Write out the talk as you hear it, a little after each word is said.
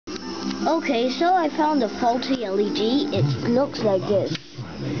Okay, so I found a faulty LED. It looks like this.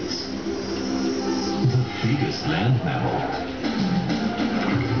 Biggest land mammal.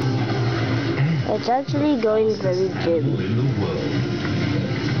 It's actually going very dim.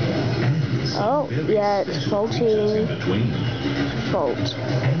 Oh, yeah, it's faulty. Fault.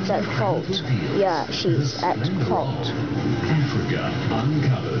 It's at fault. Yeah, she's at fault. Africa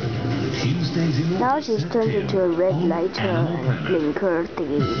uncovered. Tuesdays in Now she's turned into a red lighter and a blinker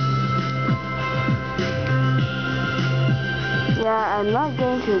thingy. Yeah, I'm not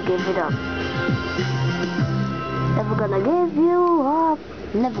going to give it up. Never gonna give you up.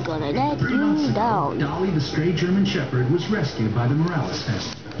 Never gonna let you down. Dolly, the stray German Shepherd, was rescued by the Morales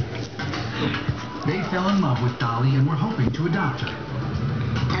family. They fell in love with Dolly and were hoping to adopt her.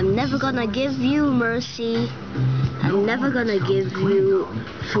 I'm never gonna give you mercy. I'm never gonna give you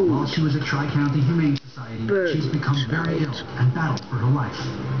food. While she was at Tri-County Humane Society, she's become very ill and battled for her life.